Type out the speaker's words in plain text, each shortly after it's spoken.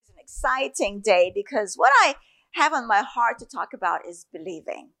exciting day because what I have on my heart to talk about is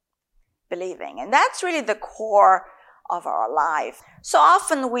believing. And that's really the core of our life. So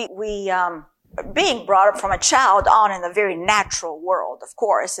often we being brought up from a child on in a very natural world, of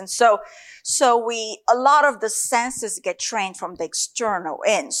course. And so a lot of the senses get trained from the external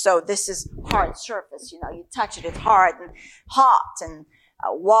in. So this is hard surface, you touch it, it's hard and hot, and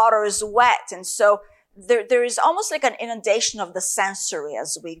water is wet. And so there is almost like an inundation of the sensory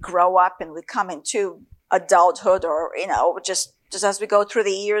as we grow up and we come into adulthood, or, just as we go through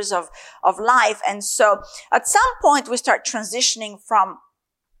the years of life. And so at some point we start transitioning from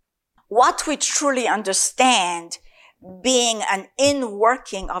what we truly understand being an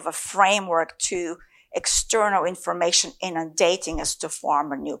inworking of a framework to external information inundating us to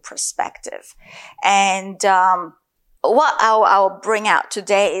form a new perspective. And what I'll bring out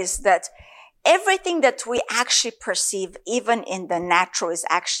today is that everything that we actually perceive, even in the natural, is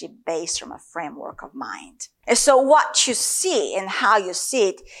actually based from a framework of mind. And so what you see and how you see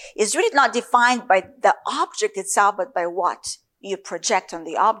it is really not defined by the object itself, but by what you project on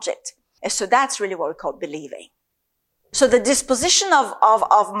the object. And so that's really what we call believing. So the disposition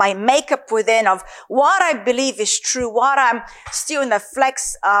of my makeup within, of what I believe is true, what I'm still in the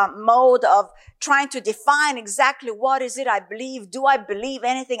flex mode of trying to define exactly what is it I believe. Do I believe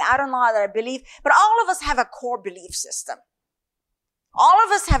anything? I don't know that I believe. But all of us have a core belief system. All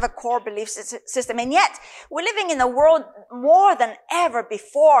of us have a core belief system. And yet we're living in a world more than ever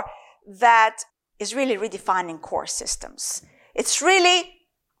before that is really redefining core systems. It's really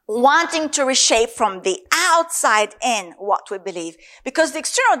wanting to reshape from the outside in what we believe, because the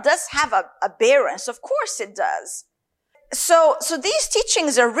external does have a bearance. Of course it does. So these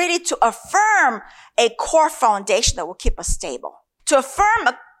teachings are really to affirm a core foundation that will keep us stable, to affirm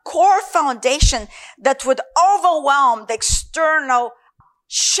a core foundation that would overwhelm the external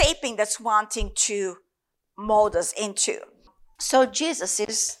shaping that's wanting to mold us into. So Jesus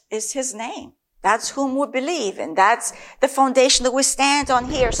is his name. That's whom we believe, and that's the foundation that we stand on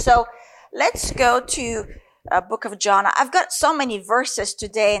here. So let's go to book of John. I've got so many verses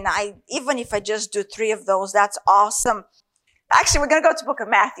today, and even if I just do 3 of those, that's awesome. Actually, we're going to go to book of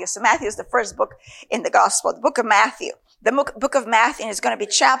Matthew. So Matthew is the first book in the gospel, the book of Matthew. The book of Matthew is going to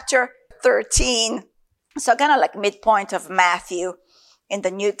be chapter 13. So kind of like midpoint of Matthew in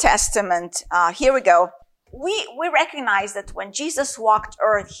the New Testament. Here we go. We recognize that when Jesus walked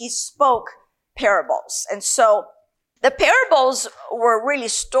earth, he spoke parables. And so the parables were really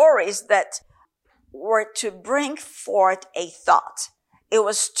stories that were to bring forth a thought. It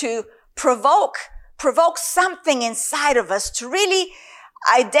was to provoke something inside of us to really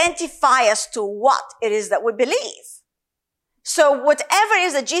identify as to what it is that we believe. So whatever it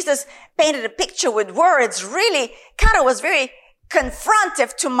is that Jesus painted a picture with words really kind of was very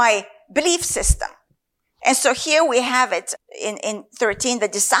confrontive to my belief system. And so here we have it in 13, the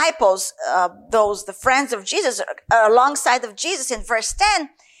disciples, the friends of Jesus, alongside of Jesus in verse 10.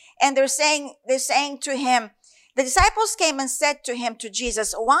 And they're saying to him, the disciples came and said to him, to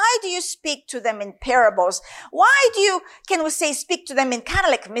Jesus, why do you speak to them in parables? Why do you, speak to them in kind of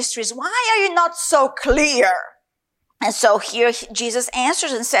like mysteries? Why are you not so clear? And so here Jesus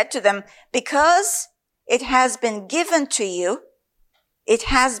answers and said to them, because it has been given to you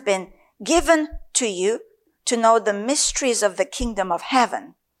to know the mysteries of the kingdom of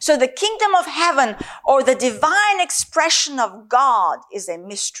heaven. So the kingdom of heaven, or the divine expression of God, is a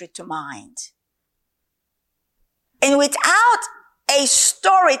mystery to mind. And without a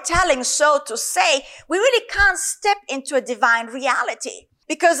storytelling, so to say, we really can't step into a divine reality.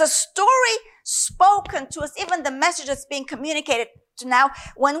 Because a story spoken to us, even the message that's being communicated to now,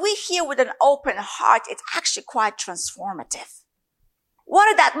 when we hear with an open heart, it's actually quite transformative. What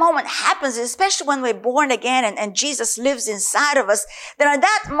at that moment happens, especially when we're born again and Jesus lives inside of us, then at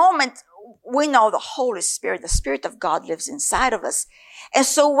that moment, we know the Holy Spirit, the Spirit of God lives inside of us. And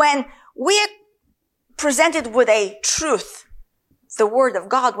so when we're presented with a truth, the Word of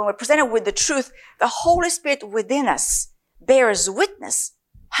God, when we're presented with the truth, the Holy Spirit within us bears witness.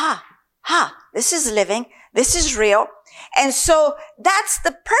 This is living. This is real. And so that's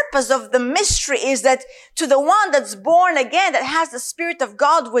the purpose of the mystery, is that to the one that's born again, that has the Spirit of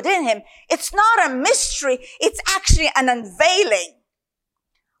God within him, it's not a mystery. It's actually an unveiling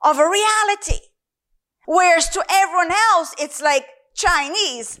of a reality. Whereas to everyone else, it's like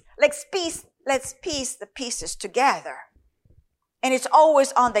Chinese. Let's piece the pieces together. And it's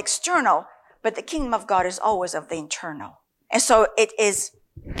always on the external, but the kingdom of God is always of the internal. And so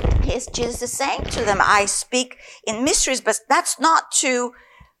Jesus is saying to them, I speak in mysteries, but that's not to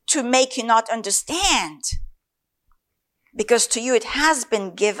make you not understand. because to you it has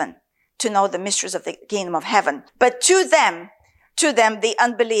been given to know the mysteries of the kingdom of heaven. But to them, the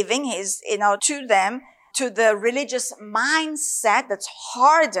unbelieving is, to the religious mindset that's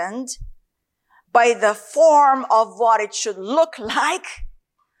hardened by the form of what it should look like,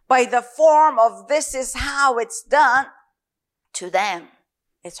 by the form of this is how it's done, to them,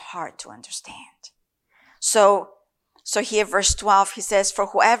 it's hard to understand. So here, verse 12, he says, for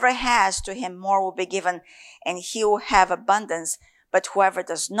whoever has, to him more will be given, and he will have abundance. But whoever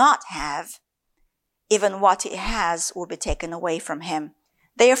does not have, even what he has will be taken away from him.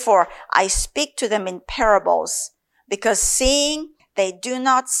 Therefore, I speak to them in parables, because seeing they do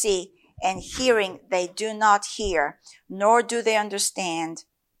not see, and hearing they do not hear, nor do they understand.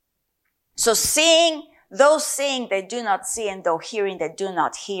 So those seeing they do not see, and though hearing they do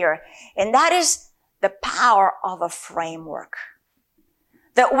not hear. And that is the power of a framework.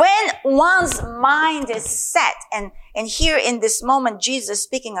 That when one's mind is set, and here in this moment, Jesus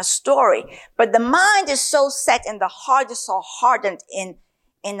speaking a story, but the mind is so set and the heart is so hardened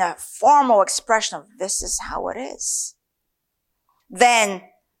in a formal expression of this is how it is. Then,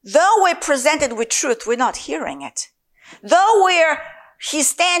 though we're presented with truth, we're not hearing it. Though he's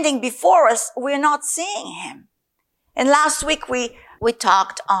standing before us, we're not seeing him. And last week we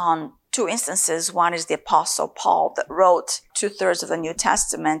talked on two instances. One is the Apostle Paul that wrote 2/3 of the New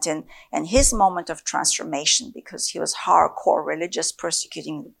Testament and his moment of transformation, because he was hardcore religious,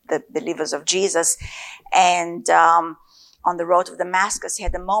 persecuting the believers of Jesus. And on the road to Damascus, he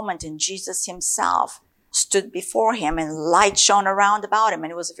had a moment, and Jesus himself stood before him and light shone around about him.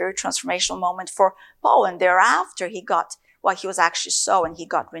 And it was a very transformational moment for Paul. And thereafter he was actually Saul, and he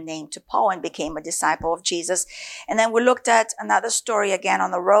got renamed to Paul and became a disciple of Jesus. And then we looked at another story again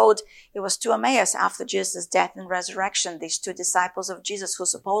on the road. It was to Emmaus after Jesus' death and resurrection. These two disciples of Jesus who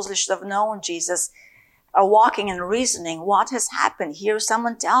supposedly should have known Jesus are walking and reasoning. What has happened? Here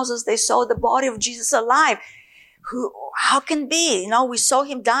someone tells us they saw the body of Jesus alive. How can it be? We saw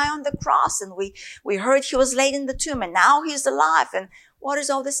him die on the cross, and we heard he was laid in the tomb, and now he's alive. And what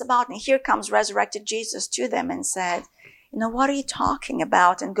is all this about? And here comes resurrected Jesus to them and said, what are you talking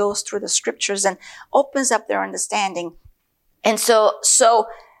about? And goes through the scriptures and opens up their understanding. And so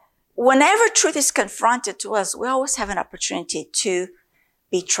whenever truth is confronted to us, we always have an opportunity to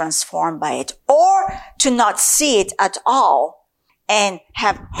be transformed by it, or to not see it at all and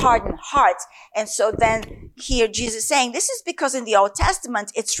have hardened hearts. And so then here Jesus is saying, this is because in the Old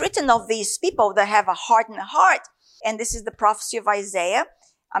Testament, it's written of these people that have a hardened heart. And this is the prophecy of Isaiah.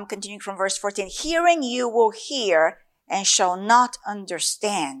 I'm continuing from verse 14. Hearing you will hear and shall not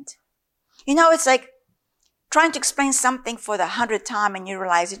understand. It's like trying to explain something for the 100th time, and you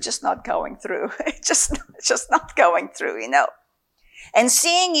realize it's just not going through. It's just not going through, And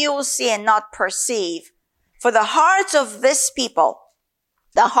seeing you will see and not perceive. For the hearts of this people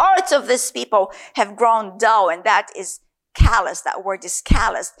have grown dull, and that is callous. That word is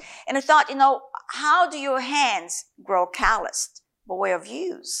calloused. And I thought, how do your hands grow calloused? By way of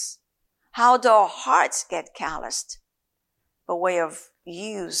use. How do our hearts get calloused? By way of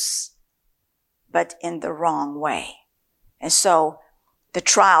use, but in the wrong way. And so the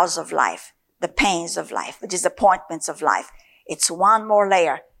trials of life, the pains of life, the disappointments of life, it's one more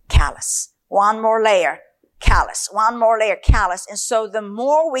layer, callous. One more layer, callous. One more layer, callous. And so the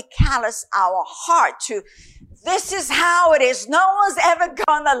more we callous our heart to, this is how it is. No one's ever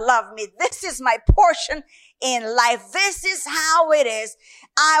gonna love me. This is my portion in life. This is how it is.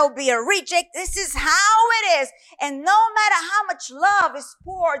 I'll be a reject. This is how it is. And no matter how much love is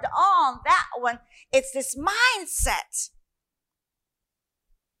poured on that one, it's this mindset.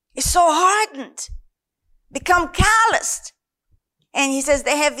 It's so hardened, become calloused. And he says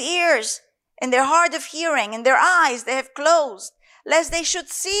they have ears and they're hard of hearing, and their eyes they have closed, lest they should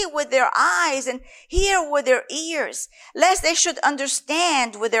see with their eyes and hear with their ears, lest they should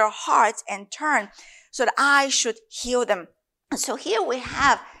understand with their hearts and turn, so that I should heal them. And so here we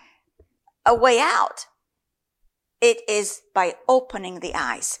have a way out. It is by opening the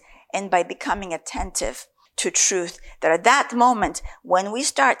eyes and by becoming attentive to truth, that at that moment, when we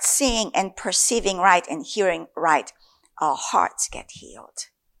start seeing and perceiving right and hearing right, our hearts get healed.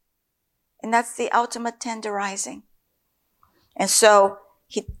 And that's the ultimate tenderizing. And so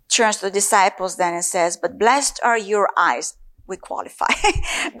he turns to the disciples then and says, but blessed are your eyes. We qualify.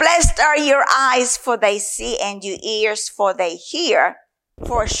 Blessed are your eyes, for they see, and your ears, for they hear.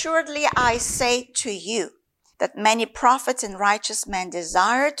 For assuredly I say to you, that many prophets and righteous men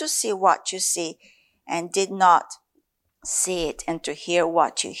desired to see what you see, and did not see it, and to hear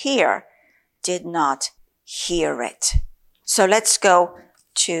what you hear, did not hear it. So let's go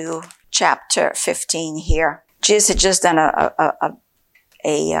to chapter 15 here. Jesus had just done a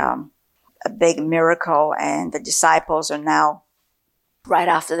big miracle, and the disciples are now, right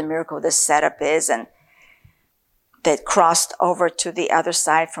after the miracle, the setup is, and they crossed over to the other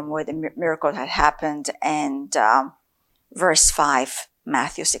side from where the miracle had happened. And verse 5,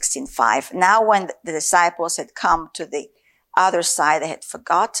 Matthew 16:5. Now when the disciples had come to the other side, they had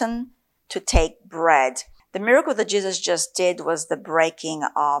forgotten to take bread. The miracle that Jesus just did was the breaking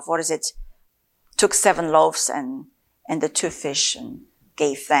of, took 7 loaves and the 2 fish and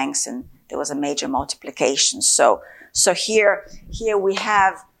gave thanks, and there was a major multiplication. So here we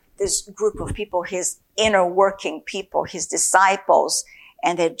have this group of people, his inner working people, his disciples,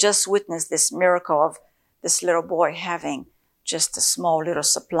 and they've just witnessed this miracle of this little boy having just a small little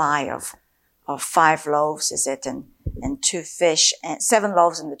supply of 5 loaves, and 2 fish, and 7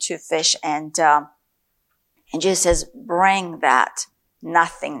 loaves and the 2 fish, and Jesus says, bring that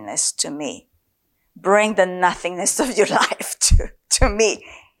nothingness to me. Bring the nothingness of your life to me.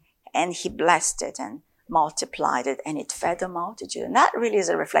 And he blessed it and multiplied it, and it fed the multitude. And that really is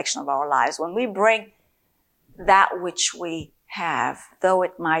a reflection of our lives. When we bring that which we have, though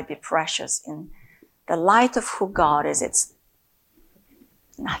it might be precious, in the light of who God is, it's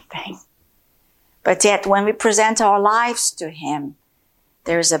nothing. But yet when we present our lives to him,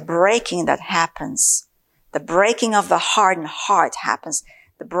 there's a breaking that happens. The breaking of the hardened heart happens.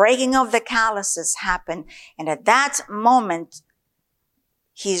 The breaking of the calluses happen. And at that moment,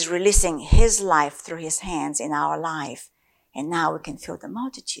 he's releasing his life through his hands in our life. And now we can fill the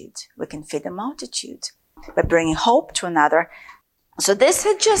multitude. We can feed the multitude by bringing hope to another. So this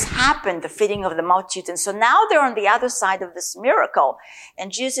had just happened, the feeding of the multitude. And so now they're on the other side of this miracle.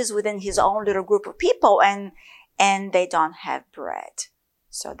 And Jesus is within his own little group of people, and they don't have bread.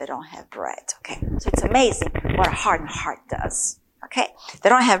 So they don't have bread. Okay. So it's amazing what a hardened heart does. Okay. They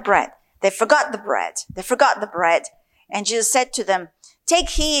don't have bread. They forgot the bread. They forgot the bread. And Jesus said to them, take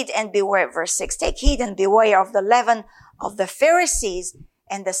heed and beware. Verse 6, take heed and beware of the leaven of the Pharisees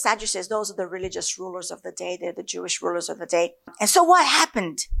and the Sadducees. Those are the religious rulers of the day. They're the Jewish rulers of the day. And so what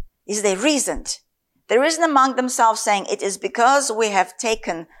happened is they reasoned. They reasoned among themselves, saying, it is because we have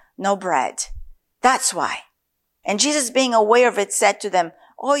taken no bread. That's why. And Jesus, being aware of it, said to them,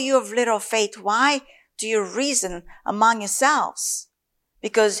 oh, you of little faith, why do you reason among yourselves?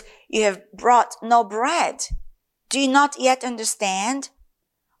 Because you have brought no bread. Do you not yet understand?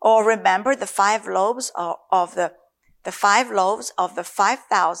 Or remember the 5 loaves of the 5 loaves of the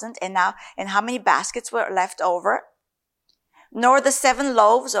 5,000, and how many baskets were left over? Nor the 7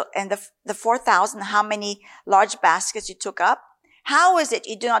 loaves and the 4,000, how many large baskets you took up? How is it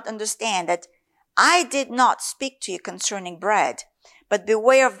you do not understand that I did not speak to you concerning bread, but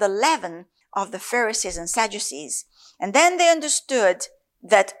beware of the leaven of the Pharisees and Sadducees? And then they understood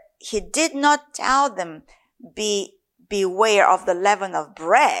that he did not tell them, beware of the leaven of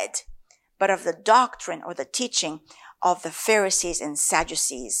bread, but of the doctrine or the teaching of the Pharisees and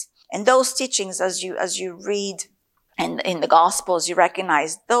Sadducees. And those teachings, as you read in the Gospels, you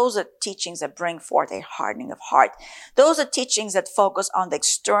recognize those are teachings that bring forth a hardening of heart. Those are teachings that focus on the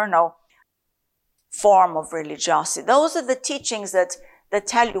external form of religiosity. Those are the teachings that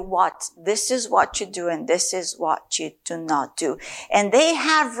tell you this is what you do and this is what you do not do. And they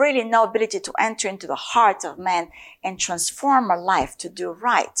have really no ability to enter into the heart of man and transform a life to do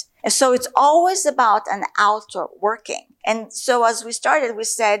right. And so it's always about an outward working. And so as we started, we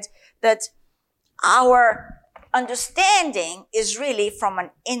said that our understanding is really from an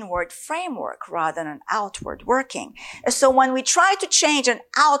inward framework rather than an outward working. And so when we try to change an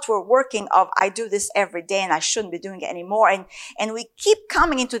outward working of, I do this every day and I shouldn't be doing it anymore, and we keep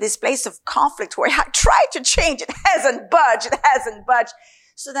coming into this place of conflict where I try to change, it hasn't budged.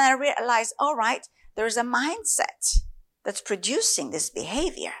 So then I realized, all right, there's a mindset that's producing this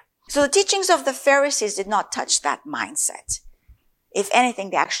behavior. So the teachings of the Pharisees did not touch that mindset. If anything,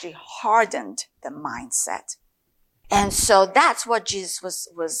 they actually hardened the mindset. And so that's what Jesus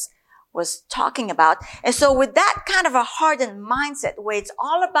was talking about. And so with that kind of a hardened mindset where it's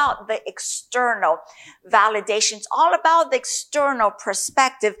all about the external validation, it's all about the external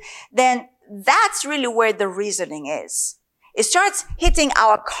perspective, then that's really where the reasoning is. It starts hitting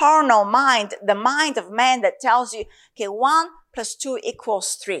our carnal mind, the mind of man that tells you, okay, 1 + 2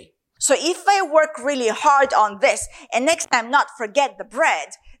 = 3. So if I work really hard on this and next time not forget the bread,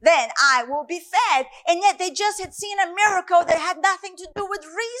 then I will be fed. And yet they just had seen a miracle that had nothing to do with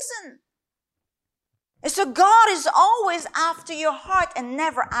reason. And so God is always after your heart and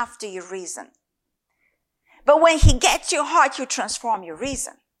never after your reason. But when he gets your heart, he'll transform your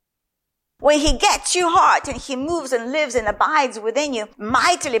reason. Where he gets your heart and he moves and lives and abides within you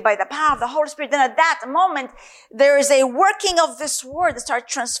mightily by the power of the Holy Spirit, then at that moment, there is a working of this word that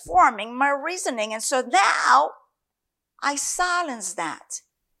starts transforming my reasoning. And so now I silence that.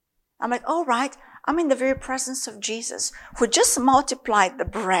 I'm like, all right, I'm in the very presence of Jesus who just multiplied the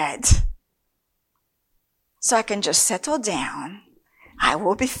bread. So I can just settle down. I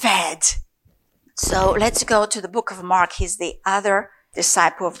will be fed. So let's go to the book of Mark. He's the other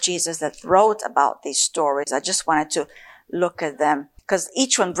disciple of Jesus that wrote about these stories. I just wanted to look at them because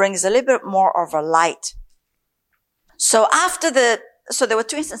each one brings a little bit more of a light. So there were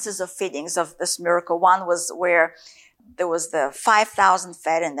two instances of feedings of this miracle. One was where there was the 5,000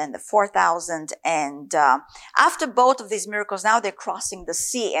 fed and then the 4,000. And after both of these miracles, now they're crossing the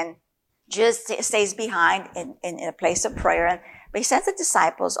sea and Jesus stays behind in a place of prayer. But he sends the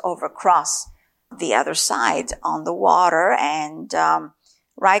disciples over across the other side on the water. And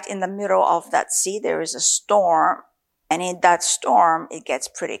right in the middle of that sea, there is a storm. And in that storm, it gets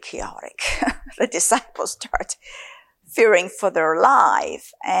pretty chaotic. The disciples start fearing for their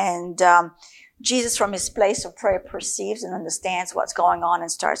life. And Jesus, from his place of prayer, perceives and understands what's going on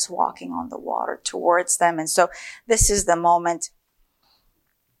and starts walking on the water towards them. And so this is the moment.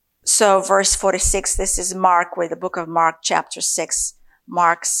 So verse 46, this is Mark, with the book of Mark, chapter 6,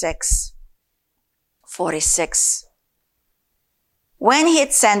 Mark 6, 46. When he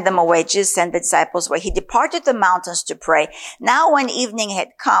had sent them away, Jesus sent the disciples away. He departed the mountains to pray. Now when evening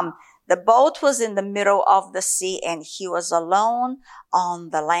had come, the boat was in the middle of the sea and he was alone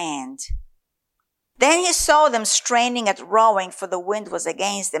on the land. Then he saw them straining at rowing, for the wind was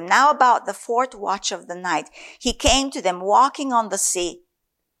against them. Now about the fourth watch of the night, he came to them walking on the sea.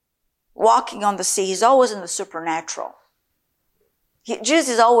 Walking on the sea. He's always in the supernatural. Jesus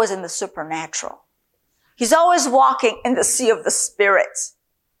is always in the supernatural. He's always walking in the sea of the Spirit.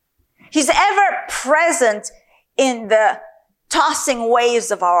 He's ever present in the tossing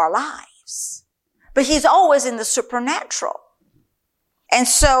waves of our lives. But he's always in the supernatural. And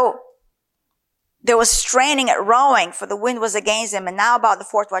so there was straining at rowing, for the wind was against them. And now about the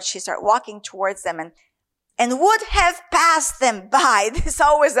fourth watch, he started walking towards them and would have passed them by. This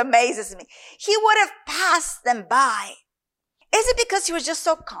always amazes me. He would have passed them by. Is it because he was just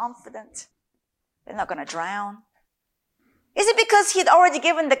so confident they're not going to drown? Is it because he had already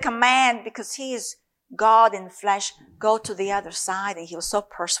given the command, because he is God in flesh, go to the other side, and he was so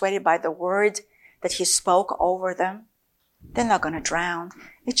persuaded by the word that he spoke over them? They're not going to drown.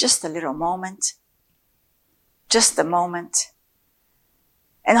 It's just a little moment. Just a moment.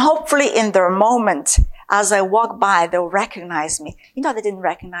 And hopefully in their moment, as I walk by, they'll recognize me. You know, they didn't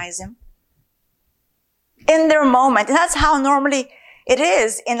recognize him. In their moment. And that's how normally it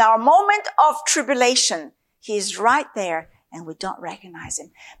is. In our moment of tribulation, he's right there and we don't recognize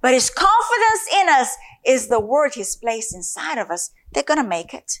him. But his confidence in us is the word he's placed inside of us. They're going to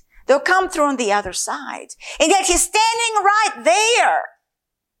make it. They'll come through on the other side. And yet he's standing right there,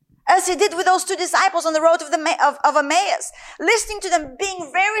 as he did with those two disciples on the road of Emmaus, listening to them being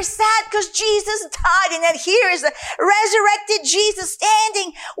very sad because Jesus died. And then here is the resurrected Jesus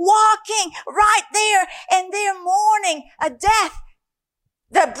standing, walking right there, and they're mourning a death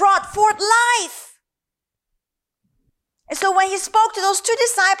that brought forth life. And so when he spoke to those two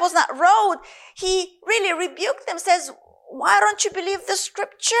disciples on that road, he really rebuked them, says, why don't you believe the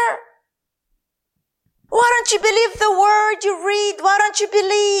scripture? Why don't you believe the word you read? Why don't you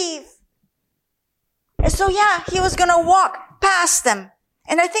believe? And so, he was going to walk past them.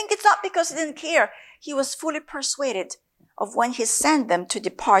 And I think it's not because he didn't care. He was fully persuaded of when he sent them to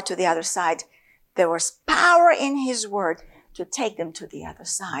depart to the other side. There was power in his word to take them to the other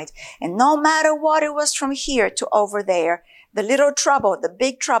side. And no matter what it was from here to over there, the little trouble, the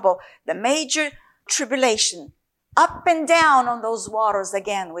big trouble, the major tribulation, up and down on those waters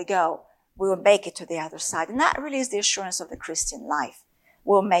again we go. We will make it to the other side. And that really is the assurance of the Christian life.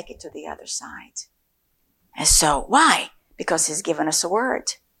 We'll make it to the other side. And so, why? Because he's given us a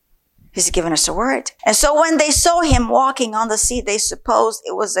word. He's given us a word. And so when they saw him walking on the sea, they supposed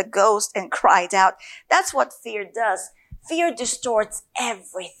it was a ghost and cried out. That's what fear does. Fear distorts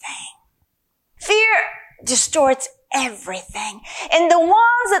everything. Fear distorts everything. And the ones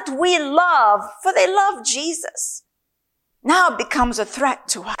that we love, for they love Jesus, now becomes a threat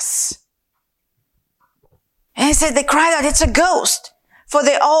to us. And he said, they cried out, it's a ghost. For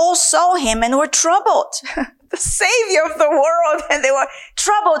they all saw him and were troubled. The Savior of the world. And they were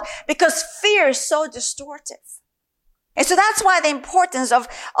troubled because fear is so distortive. And so that's why the importance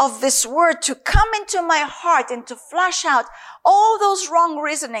of this word to come into my heart and to flush out all those wrong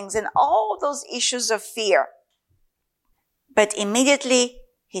reasonings and all those issues of fear. But immediately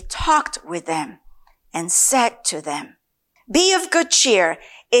he talked with them and said to them, "Be of good cheer.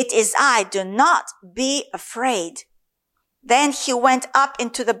 It is I. Do not be afraid." Then he went up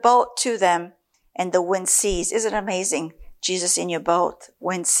into the boat to them, and the wind ceased. Isn't it amazing? Jesus in your boat,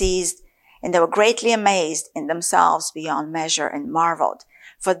 wind ceased, and they were greatly amazed in themselves beyond measure and marveled.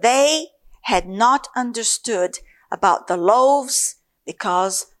 For they had not understood about the loaves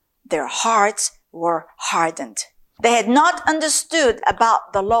because their hearts were hardened. They had not understood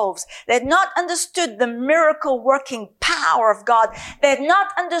about the loaves. They had not understood the miracle working power of God. They had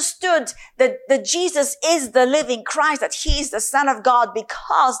not understood that Jesus is the living Christ, that he is the Son of God,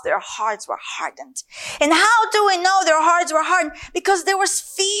 because their hearts were hardened. And how do we know their hearts were hardened? Because there was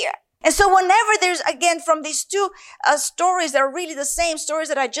fear. And so whenever there's, again, from these two stories that are really the same stories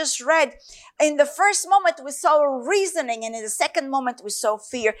that I just read, in the first moment we saw reasoning, and in the second moment we saw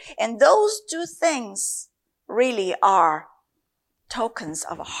fear. And those two things really are tokens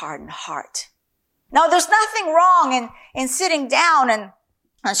of a hardened heart. Now, there's nothing wrong in sitting down and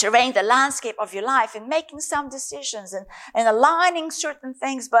surveying the landscape of your life and making some decisions and aligning certain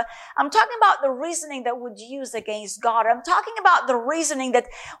things. But I'm talking about the reasoning that would use against God. I'm talking about the reasoning that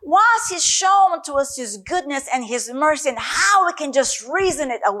once he's shown to us his goodness and his mercy, and how we can just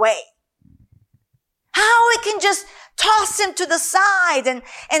reason it away. How we can just toss him to the side and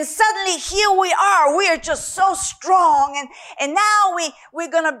suddenly here we are just so strong and now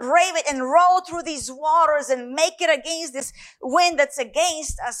we're gonna brave it and roll through these waters and make it against this wind that's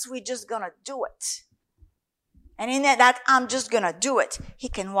against us. We're just gonna do it. And in that I'm just gonna do it, he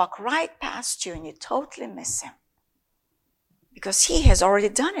can walk right past you and you totally miss him. Because he has already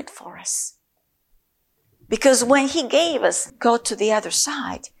done it for us. Because when he gave us, go to the other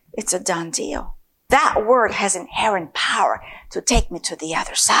side, it's a done deal. That word has inherent power to take me to the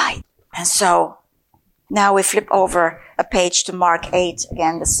other side. And so now we flip over a page to Mark 8,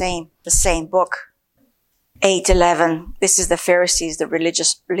 again, the same book. 8:11. This is the Pharisees, the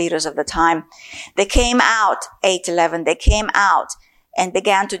religious leaders of the time. They came out, 8:11, they came out and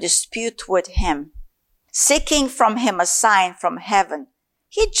began to dispute with him, seeking from him a sign from heaven.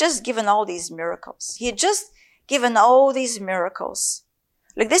 He'd just given all these miracles.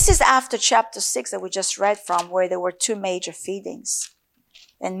 Like, this is after chapter 6 that we just read from, where there were 2 major feedings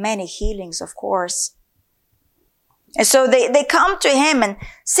and many healings, of course. And so they come to him and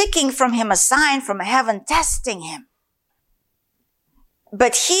seeking from him a sign from heaven, testing him.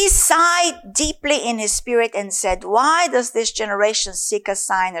 But he sighed deeply in his spirit and said, "Why does this generation seek a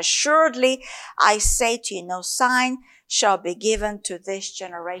sign? Assuredly, I say to you, no sign shall be given to this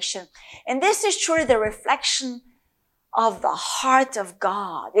generation." And this is truly the reflection of the heart of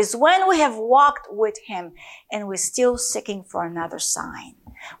God, is when we have walked with him and we're still seeking for another sign.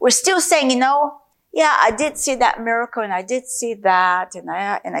 We're still saying, yeah, I did see that miracle and I did see that and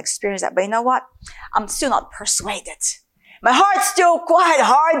I experienced that. But you know what? I'm still not persuaded. My heart's still quite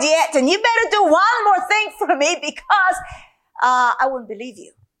hard yet. And you better do one more thing for me because I wouldn't believe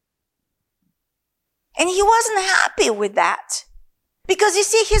you. And he wasn't happy with that. Because you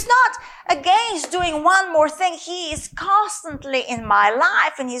see, he's not against doing one more thing. He is constantly in my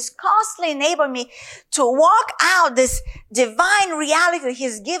life and he's constantly enabling me to walk out this divine reality that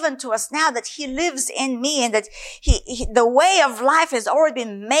he's given to us now, that he lives in me and that the way of life has already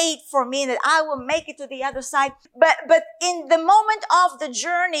been made for me and that I will make it to the other side. But in the moment of the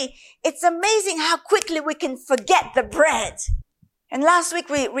journey, it's amazing how quickly we can forget the bread. And last week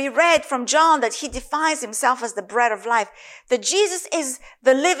we read from John that he defines himself as the bread of life, that Jesus is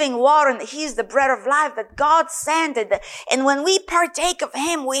the living water and that he is the bread of life that God sent. And when we partake of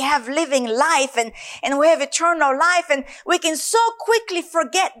him, we have living life and we have eternal life. And we can so quickly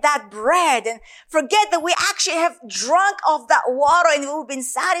forget that bread and forget that we actually have drunk of that water and we've been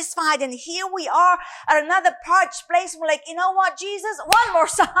satisfied. And here we are at another parched place. We're like, you know what, Jesus? One more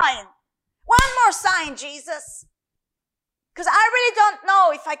sign, Jesus. Because I really don't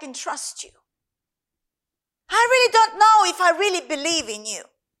know if I can trust you. I really don't know if I really believe in you.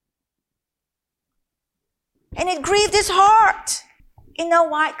 And it grieved his heart. You know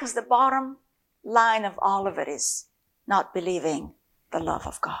why? Because the bottom line of all of it is not believing the love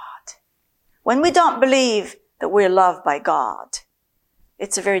of God. When we don't believe that we're loved by God,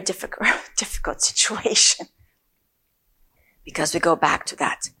 it's a very difficult situation. Because we go back to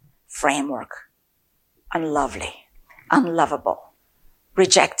that framework. Unlovely. Unlovable,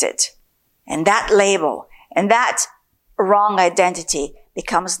 rejected. And that label and that wrong identity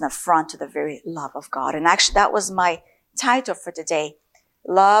becomes an affront to the very love of God. And actually, that was my title for today.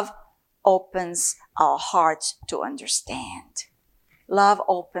 Love opens our hearts to understand. Love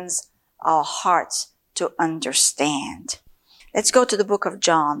opens our hearts to understand. Let's go to the book of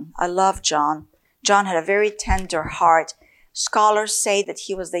John. I love John. John had a very tender heart. Scholars say that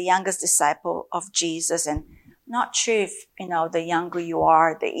he was the youngest disciple of Jesus, and not sure if, the younger you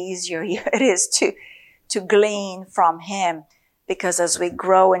are, the easier it is to glean from him, because as we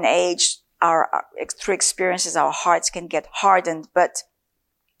grow in age, through experiences, our hearts can get hardened. But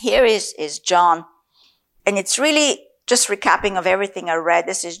here is John, and it's really just recapping of everything I read.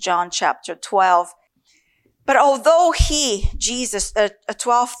 This is John chapter 12. But although Jesus,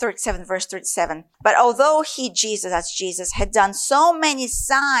 12:37, verse 37, but although Jesus, that's Jesus, had done so many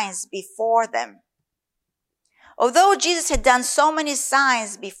signs before them,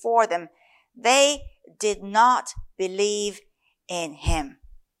 they did not believe in him.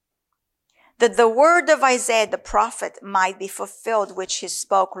 That the word of Isaiah the prophet might be fulfilled, which he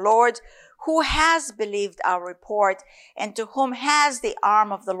spoke, Lord, who has believed our report, and to whom has the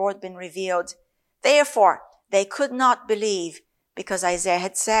arm of the Lord been revealed? Therefore, they could not believe, because Isaiah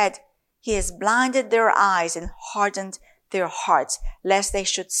had said, he has blinded their eyes and hardened their hearts, lest they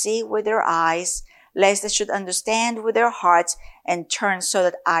should see with their eyes, lest they should understand with their hearts, and turn so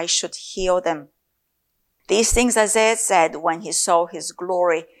that I should heal them. These things Isaiah said when he saw his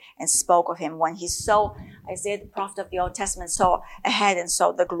glory and spoke of him. When he saw, Isaiah the prophet of the Old Testament saw ahead and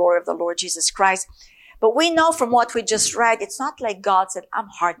saw the glory of the Lord Jesus Christ. But we know from what we just read, it's not like God said, I'm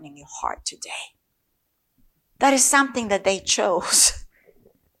hardening your heart today. That is something that they chose.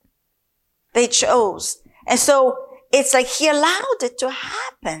 They chose. And so it's like he allowed it to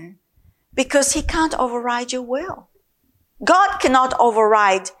happen because he can't override your will. God cannot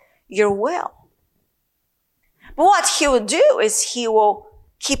override your will. But what he will do is he will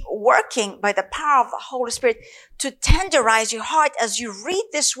keep working by the power of the Holy Spirit to tenderize your heart. As you read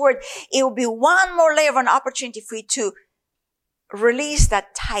this word, it will be one more layer of an opportunity for you to release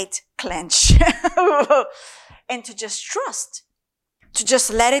that tight clench and to just trust, to just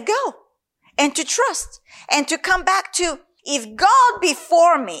let it go and to trust and to come back to, if God be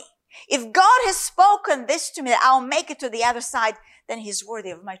for me, if God has spoken this to me, that I'll make it to the other side, then he's worthy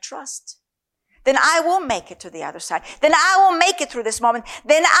of my trust. Then I will make it to the other side. Then I will make it through this moment.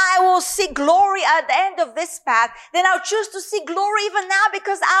 Then I will see glory at the end of this path. Then I'll choose to see glory even now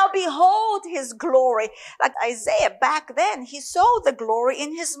because I'll behold his glory. Like Isaiah back then, he saw the glory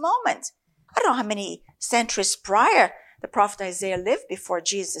in his moment. I don't know how many centuries prior the prophet Isaiah lived before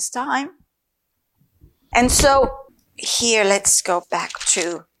Jesus' time. And so here, let's go back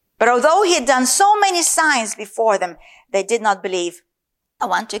to, but although he had done so many signs before them, they did not believe. I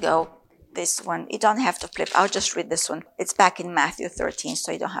want to go this one. You don't have to flip. I'll just read this one. It's back in Matthew 13,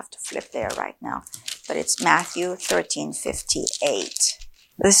 so you don't have to flip there right now. But it's Matthew 13:58.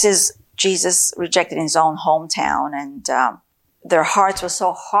 This is Jesus rejected in his own hometown, and their hearts were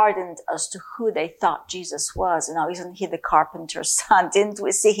so hardened as to who they thought Jesus was. Isn't he the carpenter's son? Didn't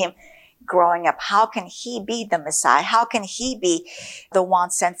we see him growing up? How can he be the Messiah? How can he be the one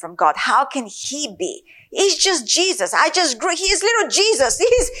sent from God? How can he be? He's just Jesus. He's little Jesus.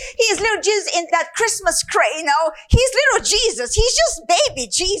 He's little Jesus in that Christmas crate, He's little Jesus. He's just baby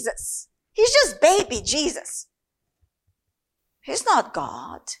Jesus. He's just baby Jesus. He's not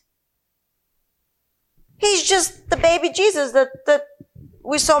God. He's just the baby Jesus that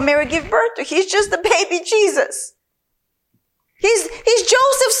we saw Mary give birth to. He's just the baby Jesus. He's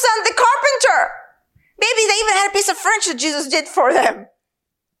Joseph's son, the carpenter. Maybe they even had a piece of furniture Jesus did for them.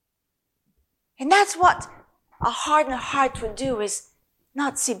 And that's what a hardened heart would do, is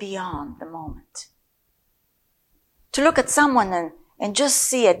not see beyond the moment. To look at someone and just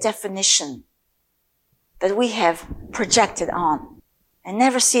see a definition that we have projected on and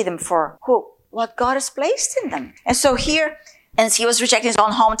never see them for what God has placed in them. And so here, and he was rejecting his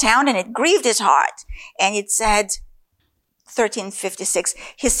own hometown, and it grieved his heart. And it said, 13:56,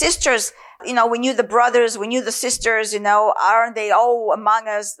 his sisters, we knew the brothers, we knew the sisters, aren't they all among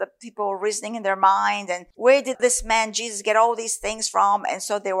us, the people reasoning in their mind? And where did this man Jesus get all these things from? And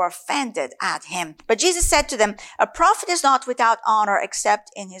so they were offended at him. But Jesus said to them, a prophet is not without honor except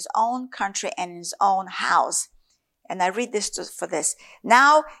in his own country and in his own house. And I read this for this.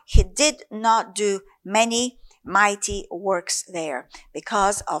 Now he did not do many mighty works there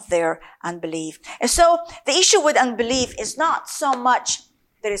because of their unbelief. And so the issue with unbelief is not so much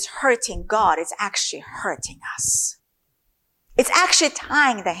that it's hurting God, it's actually hurting us. It's actually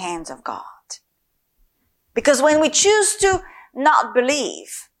tying the hands of God. Because when we choose to not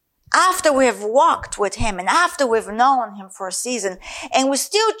believe, after we have walked with him and after we've known him for a season, and we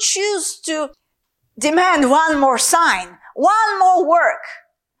still choose to demand one more sign, one more work,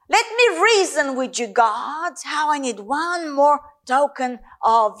 let me reason with you, God, how I need one more token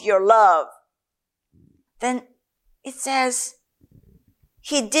of your love. Then it says,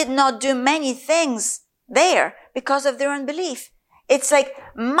 he did not do many things there because of their unbelief. It's like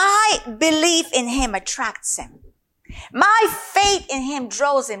my belief in him attracts him. My faith in him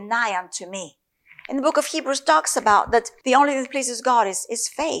draws him nigh unto me. And the book of Hebrews talks about that the only thing that pleases God is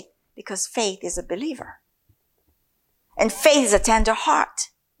faith, because faith is a believer. And faith is a tender heart.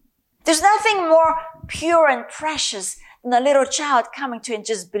 There's nothing more pure and precious than a little child coming to you and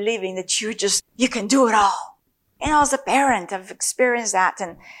just believing that you can do it all. As a parent, I've experienced that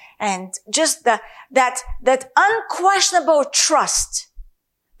and just that unquestionable trust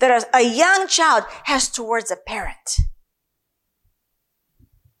that a young child has towards a parent.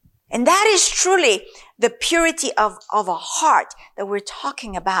 And that is truly the purity of a heart that we're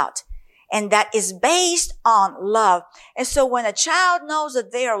talking about. And that is based on love. And so when a child knows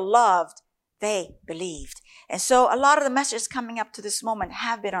that they are loved, they believed. And so a lot of the messages coming up to this moment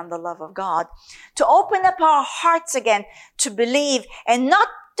have been on the love of God. To open up our hearts again, to believe, and not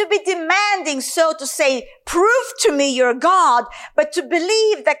to be demanding, so to say, prove to me you're God, but to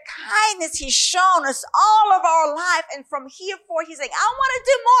believe the kindness he's shown us all of our life. And from here forth, he's saying, I want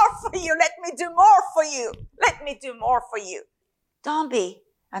to do more for you. Let me do more for you. Let me do more for you. Don't be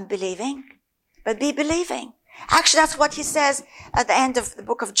unbelieving, but be believing. Actually, that's what he says at the end of the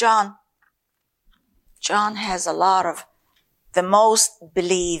book of John. John has a lot of the most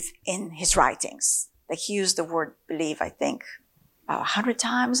believe in his writings. Like he used the word believe, I think, about 100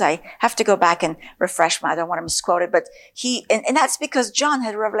 times. I have to go back and refresh I don't want to misquote it, but and that's because John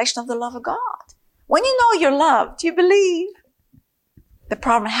had a revelation of the love of God. When you know you're loved, you believe. The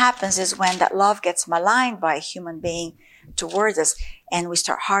problem happens is when that love gets maligned by a human being towards us, and we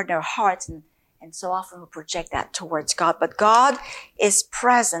start hardening our hearts, and so often we project that towards God. But God is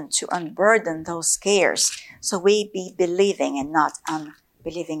present to unburden those scares, so we be believing and not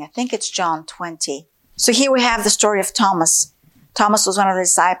unbelieving. I think it's John 20. So here we have the story of Thomas. Thomas was one of the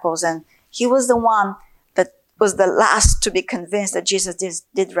disciples, and he was the one that was the last to be convinced that Jesus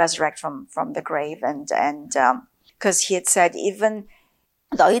did resurrect from the grave. And because he had said, even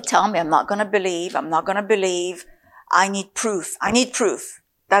though you tell me I'm not going to believe, I need proof.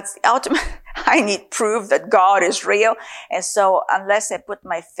 That's the ultimate. I need proof that God is real. And so unless I put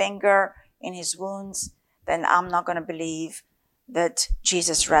my finger in his wounds, then I'm not going to believe that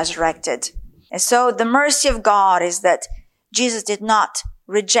Jesus resurrected. And so the mercy of God is that Jesus did not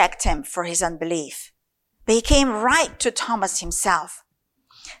reject him for his unbelief, but he came right to Thomas himself.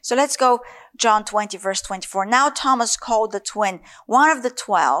 So let's go John 20 verse 24. Now Thomas, called the twin, one of the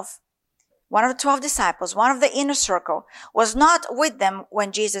 12 disciples, one of the inner circle, was not with them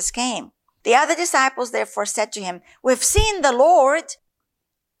when Jesus came. The other disciples therefore said to him, we've seen the Lord.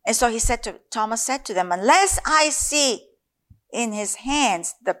 And so Thomas said to them, unless I see in his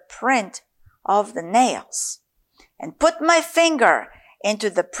hands the print of the nails, and put my finger into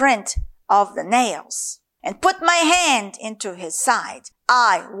the print of the nails, and put my hand into his side,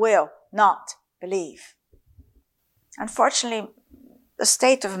 I will not believe. Unfortunately, the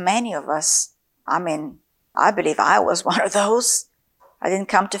state of many of us, I believe I was one of those. I didn't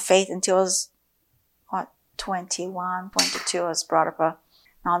come to faith until I was, 21, 22. I was brought up a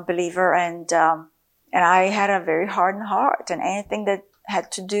non-believer, and I had a very hardened heart, and anything that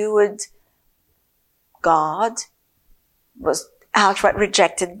had to do with God was outright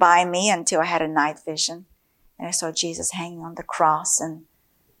rejected by me until I had a night vision. And I saw Jesus hanging on the cross, and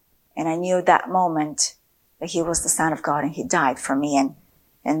I knew at that moment that he was the Son of God and he died for me.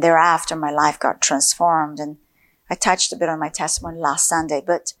 And thereafter my life got transformed. And I touched a bit on my testimony last Sunday,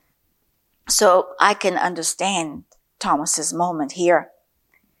 but so I can understand Thomas's moment here.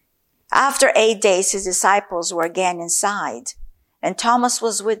 After 8 days, his disciples were again inside, and Thomas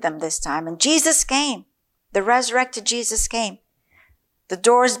was with them this time. And Jesus came. The resurrected Jesus came. The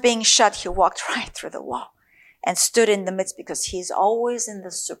doors being shut, he walked right through the wall and stood in the midst, because he's always in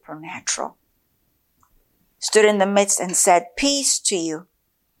the supernatural. Stood in the midst and said, peace to you.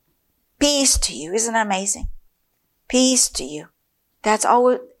 Peace to you. Isn't that amazing? Peace to you. That's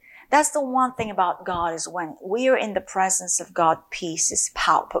the one thing about God, is when we are in the presence of God, peace is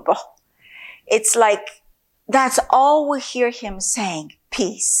palpable. It's like, that's all we hear him saying.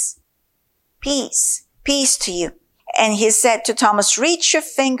 Peace. Peace. Peace to you. And he said to Thomas, reach your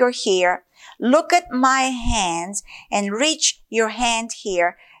finger here. Look at my hands, and reach your hand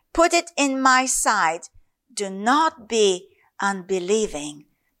here. Put it in my side. Do not be unbelieving,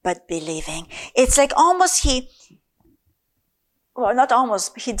 but believing. It's like almost he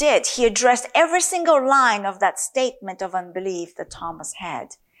did. He addressed every single line of that statement of unbelief that Thomas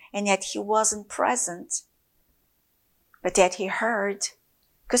had. And yet he wasn't present. But yet he heard,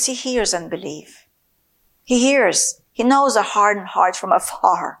 because he hears unbelief. He hears He knows a hardened heart from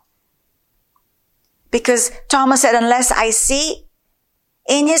afar. Because Thomas said, unless I see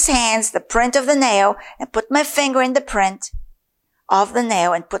in his hands the print of the nail and put my finger in the print of the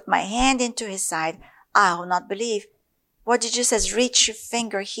nail and put my hand into his side, I will not believe. What did Jesus says? Reach your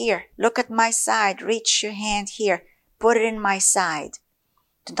finger here. Look at my side. Reach your hand here. Put it in my side.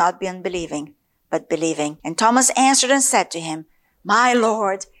 Do not be unbelieving, but believing. And Thomas answered and said to him, my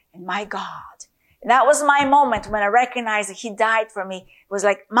Lord and my God. And that was my moment when I recognized that he died for me. It was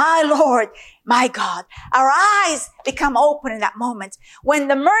like, my Lord, my God. Our eyes become open in that moment. When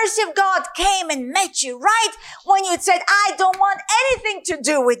the mercy of God came and met you, right when you had said, I don't want anything to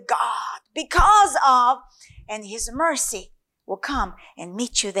do with God because of, and his mercy will come and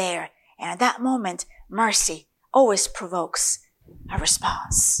meet you there. And at that moment, mercy always provokes a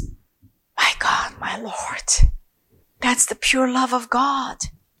response. My God, my Lord. That's the pure love of God.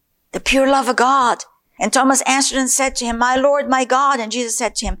 The pure love of God. And Thomas answered and said to him, my Lord, my God. And Jesus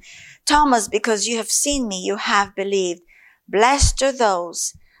said to him, Thomas, because you have seen me, you have believed. Blessed are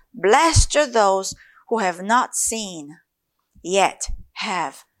those who have not seen, yet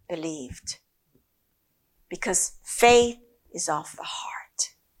have believed. Because faith is of the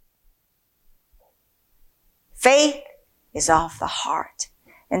heart. Faith is of the heart.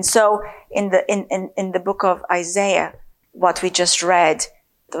 And so in the book of Isaiah, what we just read,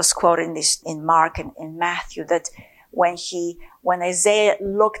 it was quoted in Mark and in Matthew, that when Isaiah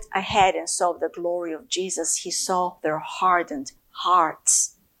looked ahead and saw the glory of Jesus, he saw their hardened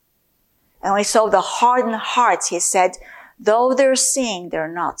hearts. And when he saw the hardened hearts, he said, though they're seeing,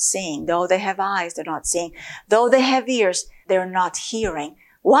 they're not seeing. Though they have eyes, they're not seeing. Though they have ears, they're not hearing.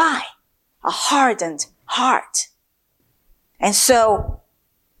 Why? A hardened heart. And so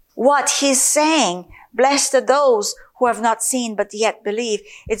what he's saying, blessed are those who have not seen but yet believe.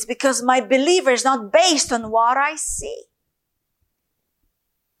 It's because my believer is not based on what I see.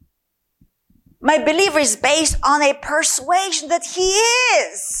 My believer is based on a persuasion that he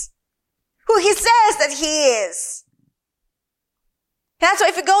is who he says that he is. That's why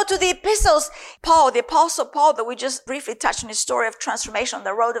if you go to the epistles, Paul, the apostle Paul, that we just briefly touched on his story of transformation on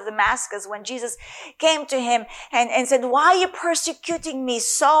the road of Damascus, when Jesus came to him and said, why are you persecuting me?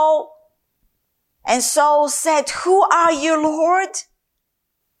 And Saul said, who are you, Lord?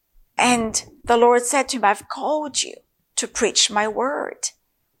 And the Lord said to him, I've called you to preach my word.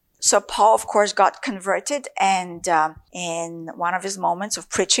 So Paul, of course, got converted, and in one of his moments of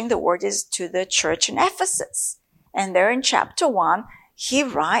preaching the word is to the church in Ephesus. And there in chapter 1, he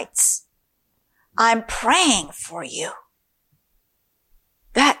writes, I'm praying for you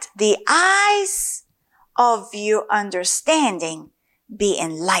that the eyes of your understanding be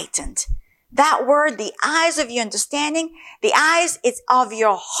enlightened. That word, the eyes of your understanding, the eyes is of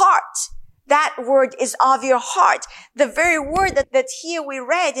your heart. That word is of your heart. The very word that here we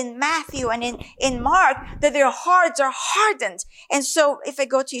read in Matthew and in Mark, that their hearts are hardened. And so if I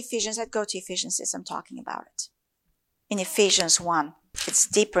go to Ephesians, I'd go to Ephesians 6, I'm talking about it. In Ephesians 1, it's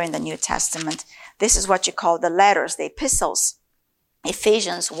deeper in the New Testament. This is what you call the letters, the epistles.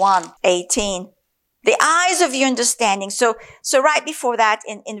 Ephesians 1:18. The eyes of your understanding. So right before that,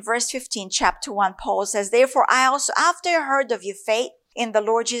 in verse 15, chapter 1, Paul says, therefore I also, after I heard of your faith in the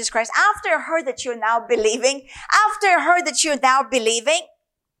Lord Jesus Christ, after I heard that you're now believing,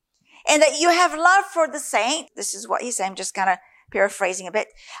 and that you have love for the saint, this is what he's saying, I'm just kind of paraphrasing a bit.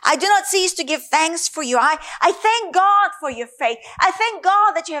 I do not cease to give thanks for you. I thank God for your faith. I thank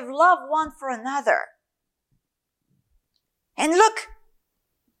God that you have loved one for another. And look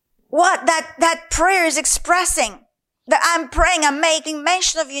what that prayer is expressing. That I'm praying, I'm making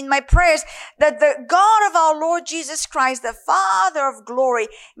mention of you in my prayers, that the God of our Lord Jesus Christ, the Father of glory,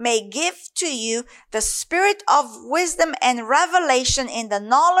 may give to you the spirit of wisdom and revelation in the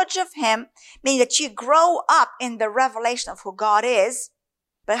knowledge of him, meaning that you grow up in the revelation of who God is.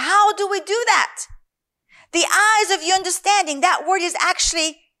 But how do we do that? The eyes of your understanding, that word is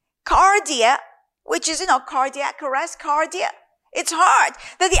actually cardia, which is, cardiac arrest, cardia. It's heart.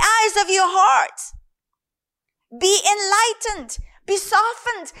 That the eyes of your heart be enlightened, be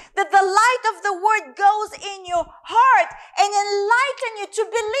softened, that the light of the word goes in your heart and enlighten you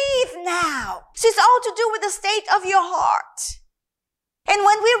to believe now. So it's all to do with the state of your heart. And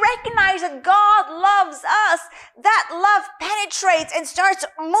when we recognize that God loves us, that love penetrates and starts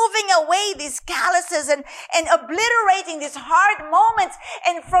moving away these calluses and obliterating these hard moments.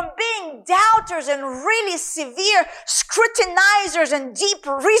 And from being doubters and really severe scrutinizers and deep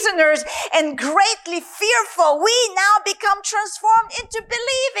reasoners and greatly fearful, we now become transformed into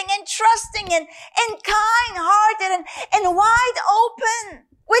believing and trusting and kind-hearted and wide open,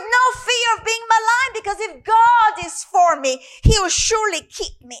 with no fear of being maligned, because if God is me, he will surely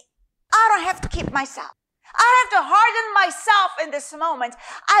keep me. I don't have to keep myself. I have to harden myself in this moment.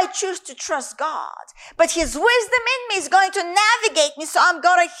 I choose to trust God. But his wisdom in me is going to navigate me, so I'm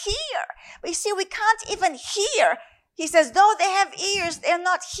going to hear. But you see, we can't even hear. He says, though they have ears, they're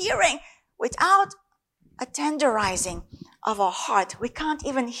not hearing. Without a tenderizing of our heart, we can't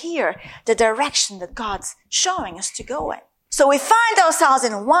even hear the direction that God's showing us to go in. So we find ourselves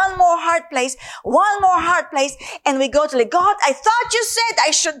in one more hard place, and we go to God, I thought you said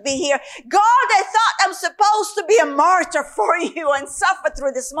I should be here. God, I thought I'm supposed to be a martyr for you and suffer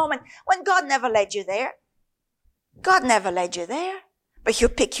through this moment, when God never led you there. God never led you there, but he'll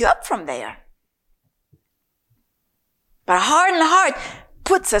pick you up from there. But a hardened heart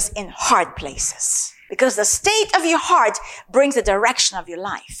puts us in hard places, because the state of your heart brings the direction of your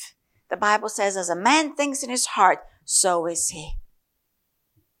life. The Bible says, as a man thinks in his heart, so is he.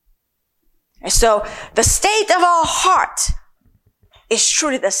 And so the state of our heart is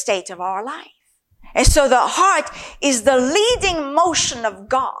truly the state of our life. And so the heart is the leading motion of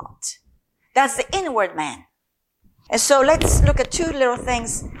God. That's the inward man. And so let's look at two little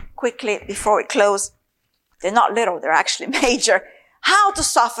things quickly before we close. They're not little, they're actually major. How to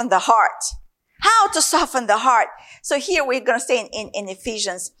soften the heart. How to soften the heart. So here we're going to stay in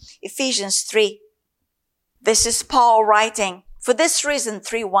Ephesians 3. This is Paul writing, for this reason,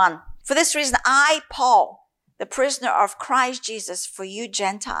 3:1. For this reason, I, Paul, the prisoner of Christ Jesus, for you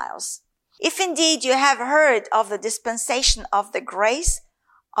Gentiles, if indeed you have heard of the dispensation of the grace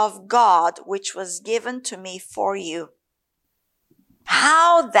of God, which was given to me for you.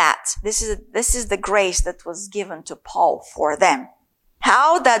 How that, this is the grace that was given to Paul for them.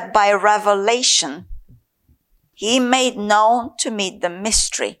 How that by revelation, he made known to me the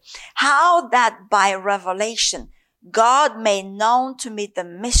mystery. How that by revelation, God made known to me the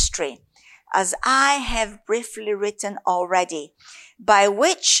mystery, as I have briefly written already, by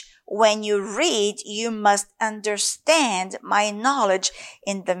which when you read, you must understand my knowledge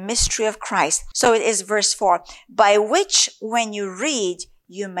in the mystery of Christ. So it is verse 4, by which when you read,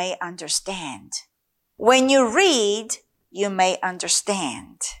 you may understand. When you read, you may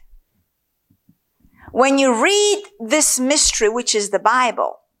understand. When you read this mystery, which is the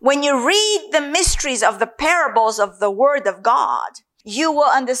Bible, when you read the mysteries of the parables of the Word of God, you will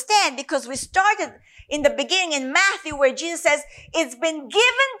understand, because we started in the beginning in Matthew where Jesus says, it's been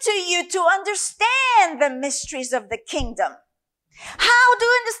given to you to understand the mysteries of the kingdom. How do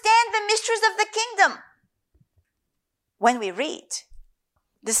you understand the mysteries of the kingdom? When we read.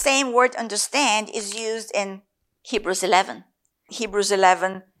 The same word understand is used in Hebrews 11. Hebrews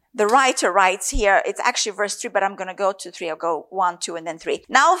 11, the writer writes here, it's actually verse 3, but I'm going to go to 3. I'll go 1, 2, and then 3.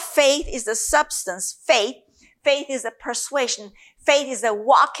 Now faith is the substance. Faith is a persuasion. Faith is a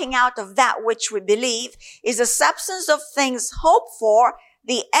walking out of that which we believe, is a substance of things hoped for,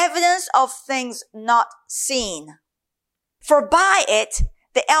 the evidence of things not seen. For by it,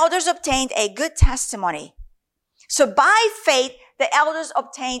 the elders obtained a good testimony. So by faith, the elders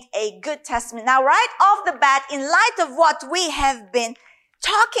obtained a good testimony. Now, right off the bat, in light of what we have been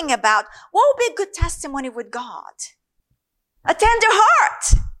talking about, what would be a good testimony with God? A tender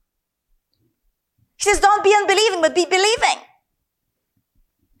heart. He says, don't be unbelieving, but be believing.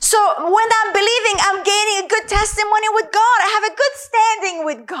 So when I'm believing, I'm gaining a good testimony with God. I have a good standing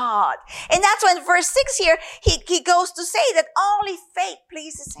with God. And that's when verse 6 here, he goes to say that only faith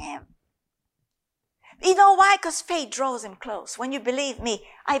pleases him. You know why? Because faith draws him close. When you believe me,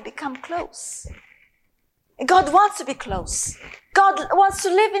 I become close. And God wants to be close. God wants to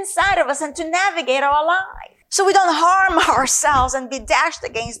live inside of us and to navigate our life. So we don't harm ourselves and be dashed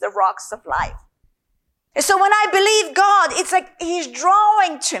against the rocks of life. And so when I believe God, it's like he's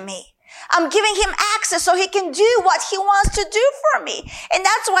drawing to me. I'm giving him access so he can do what he wants to do for me. And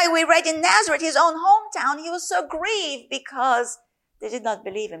that's why we read in Nazareth, his own hometown, he was so grieved because they did not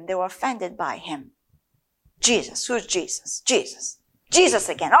believe him. They were offended by him. Jesus. Who's Jesus? Jesus. Jesus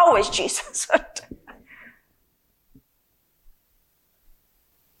again. Always Jesus.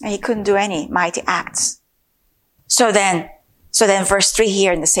 And he couldn't do any mighty acts. So then verse 3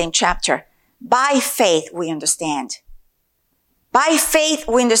 here in the same chapter. By faith we understand. By faith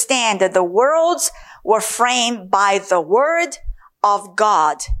we understand that the worlds were framed by the word of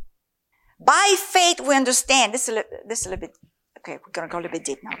God. By faith we understand. This is a little bit, okay, we're going to go a little bit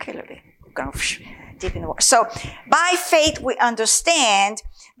deep now. Okay, a little bit. We're going to deep in the water. So by faith we understand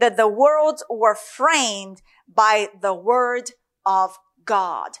that the worlds were framed by the word of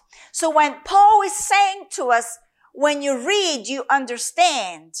God. So when Paul is saying to us, when you read, you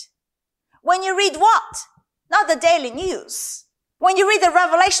understand. When you read what? Not the daily news. When you read the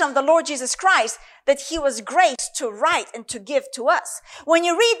revelation of the Lord Jesus Christ, that he was graced to write and to give to us. When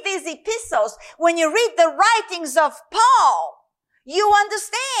you read these epistles, when you read the writings of Paul, you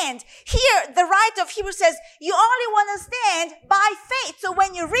understand. Here, the writer of Hebrews says, you only understand by faith. So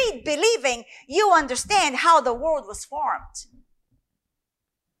when you read believing, you understand how the world was formed.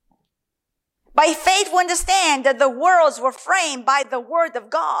 By faith, we understand that the worlds were framed by the word of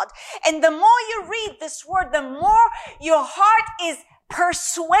God. And the more you read this word, the more your heart is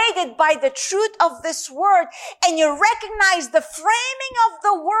persuaded by the truth of this word, and you recognize the framing of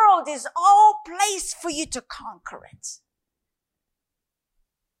the world is all placed for you to conquer it.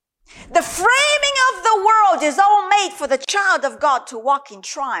 The framing of the world is all made for the child of God to walk in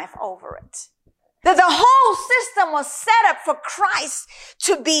triumph over it. That the whole system was set up for Christ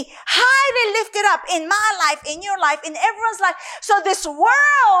to be highly lifted up in my life, in your life, in everyone's life. So this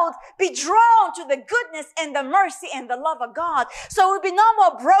world be drawn to the goodness and the mercy and the love of God. So we'll be no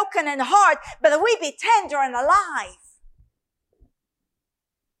more broken and hard, but we be tender and alive.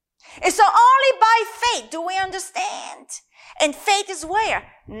 And so only by faith do we understand. And faith is where?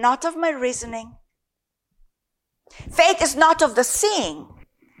 Not of my reasoning. Faith is not of the seeing,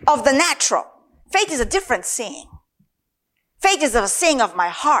 of the natural. Faith is a different seeing. Faith is a seeing of my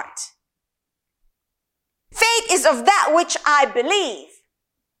heart. Faith is of that which I believe.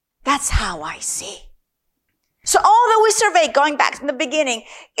 That's how I see. So all that we survey, going back to the beginning,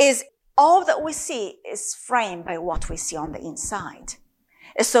 is all that we see is framed by what we see on the inside.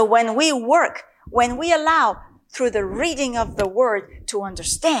 And so when we work, when we allow through the reading of the word to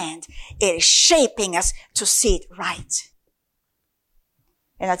understand, it is shaping us to see it right.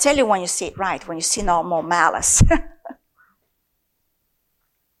 And I tell you when you see it right, when you see no more malice.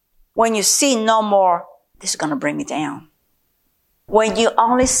 When you see no more, this is going to bring me down. When you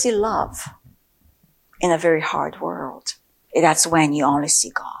only see love in a very hard world, that's when you only see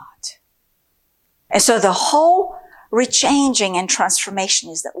God. And so the whole rechanging and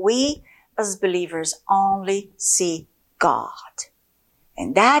transformation is that we as believers only see God.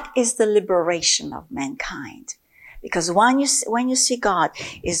 And that is the liberation of mankind. Because when you see God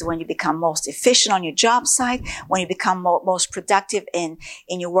is when you become most efficient on your job site, when you become most productive in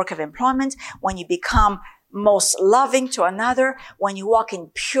your work of employment, when you become most loving to another, when you walk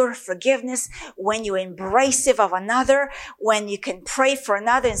in pure forgiveness, when you're embracive of another, when you can pray for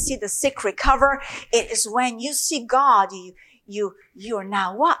another and see the sick recover. It is when you see God, you are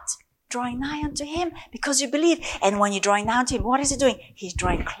now what? Drawing nigh unto him because you believe. And when you're drawing nigh unto him, what is he doing? He's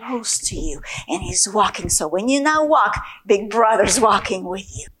drawing close to you and he's walking. So when you now walk, big brother's walking with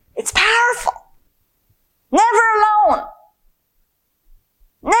you. It's powerful. Never alone.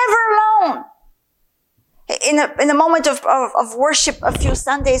 Never alone. In a moment of worship a few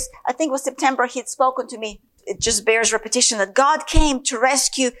Sundays, I think it was September, he had spoken to me. It just bears repetition that God came to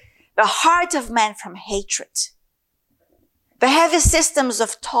rescue the heart of man from hatred. The heavy systems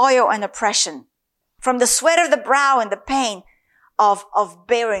of toil and oppression, from the sweat of the brow and the pain of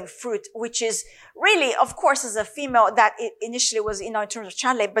bearing fruit, which is really, of course, as a female, that it initially was, in terms of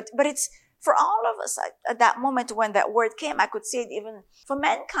child labor, but it's for all of us at that moment when that word came. I could see it even for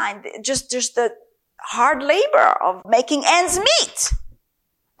mankind, just the hard labor of making ends meet,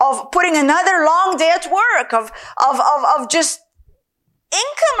 of putting another long day at work, of just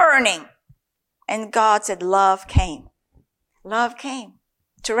income earning. And God said, love came. Love came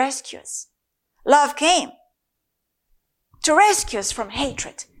to rescue us. Love came to rescue us from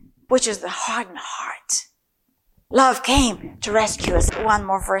hatred, which is the hardened heart. Love came to rescue us. One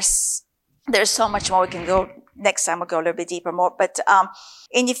more verse. There's so much more we can go. Next time we'll go a little bit deeper more. But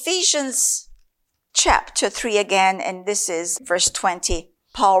in Ephesians chapter 3 again, and this is verse 20,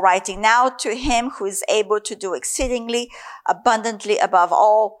 Paul writing, now to him who is able to do exceedingly abundantly above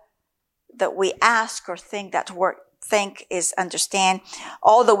all that we ask or think is understand,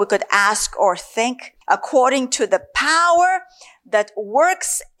 all that we could ask or think, according to the power that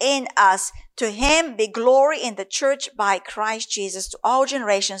works in us. To him be glory in the church by Christ Jesus to all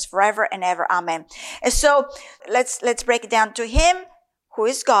generations forever and ever. Amen. And so let's break it down. To him who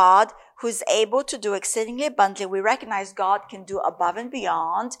is God, who is able to do exceedingly abundantly. We recognize God can do above and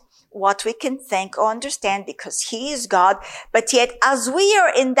beyond what we can think or understand because he is God. But yet, as we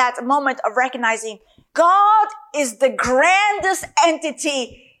are in that moment of recognizing God is the grandest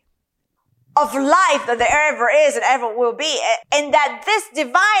entity of life that there ever is and ever will be, and that this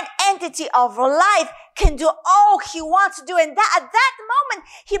divine entity of life can do all he wants to do. And that at that moment,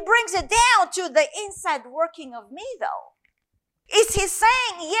 he brings it down to the inside working of me, though. Is he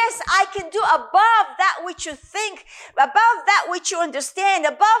saying, yes, I can do above that which you think, above that which you understand,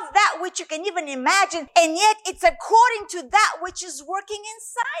 above that which you can even imagine, and yet it's according to that which is working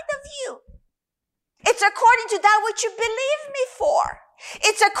inside of you. It's according to that which you believe me for.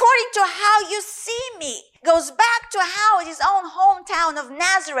 It's according to how you see me. It goes back to how in his own hometown of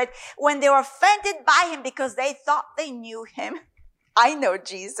Nazareth, when they were offended by him because they thought they knew him. I know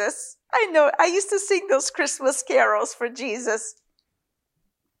Jesus. I used to sing those Christmas carols for Jesus.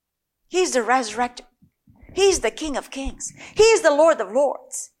 He's the resurrector. He's the King of Kings. He's the Lord of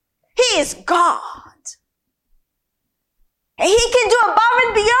Lords. He is God. And he can do above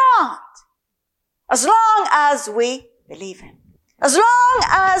and beyond as long as we believe him. As long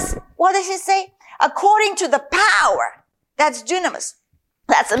as, what does he say? According to the power that's dunamis.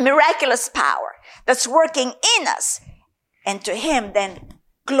 That's a miraculous power that's working in us. And to him, then,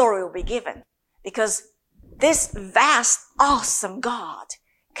 glory will be given. Because this vast, awesome God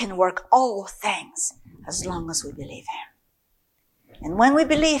can work all things as long as we believe him. And when we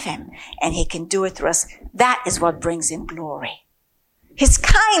believe him, and he can do it through us, that is what brings him glory. His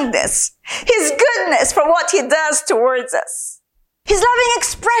kindness, his goodness for what he does towards us. His loving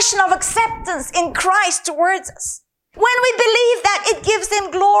expression of acceptance in Christ towards us. When we believe that, it gives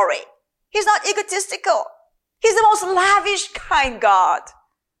him glory. He's not egotistical. He's the most lavish, kind God.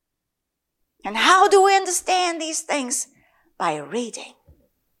 And how do we understand these things? By reading.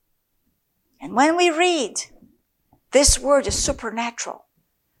 And when we read, this word is supernatural.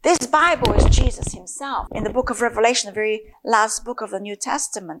 This Bible is Jesus himself. In the book of Revelation, the very last book of the New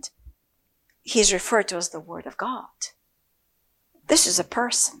Testament, he's referred to as the Word of God. This is a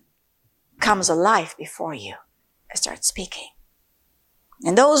person, comes alive before you and starts speaking.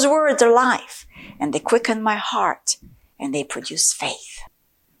 And those words are life, and they quicken my heart, and they produce faith,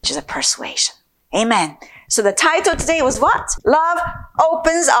 which is a persuasion. Amen. So the title today was what? Love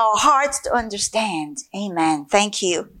opens our hearts to understand. Amen. Thank you.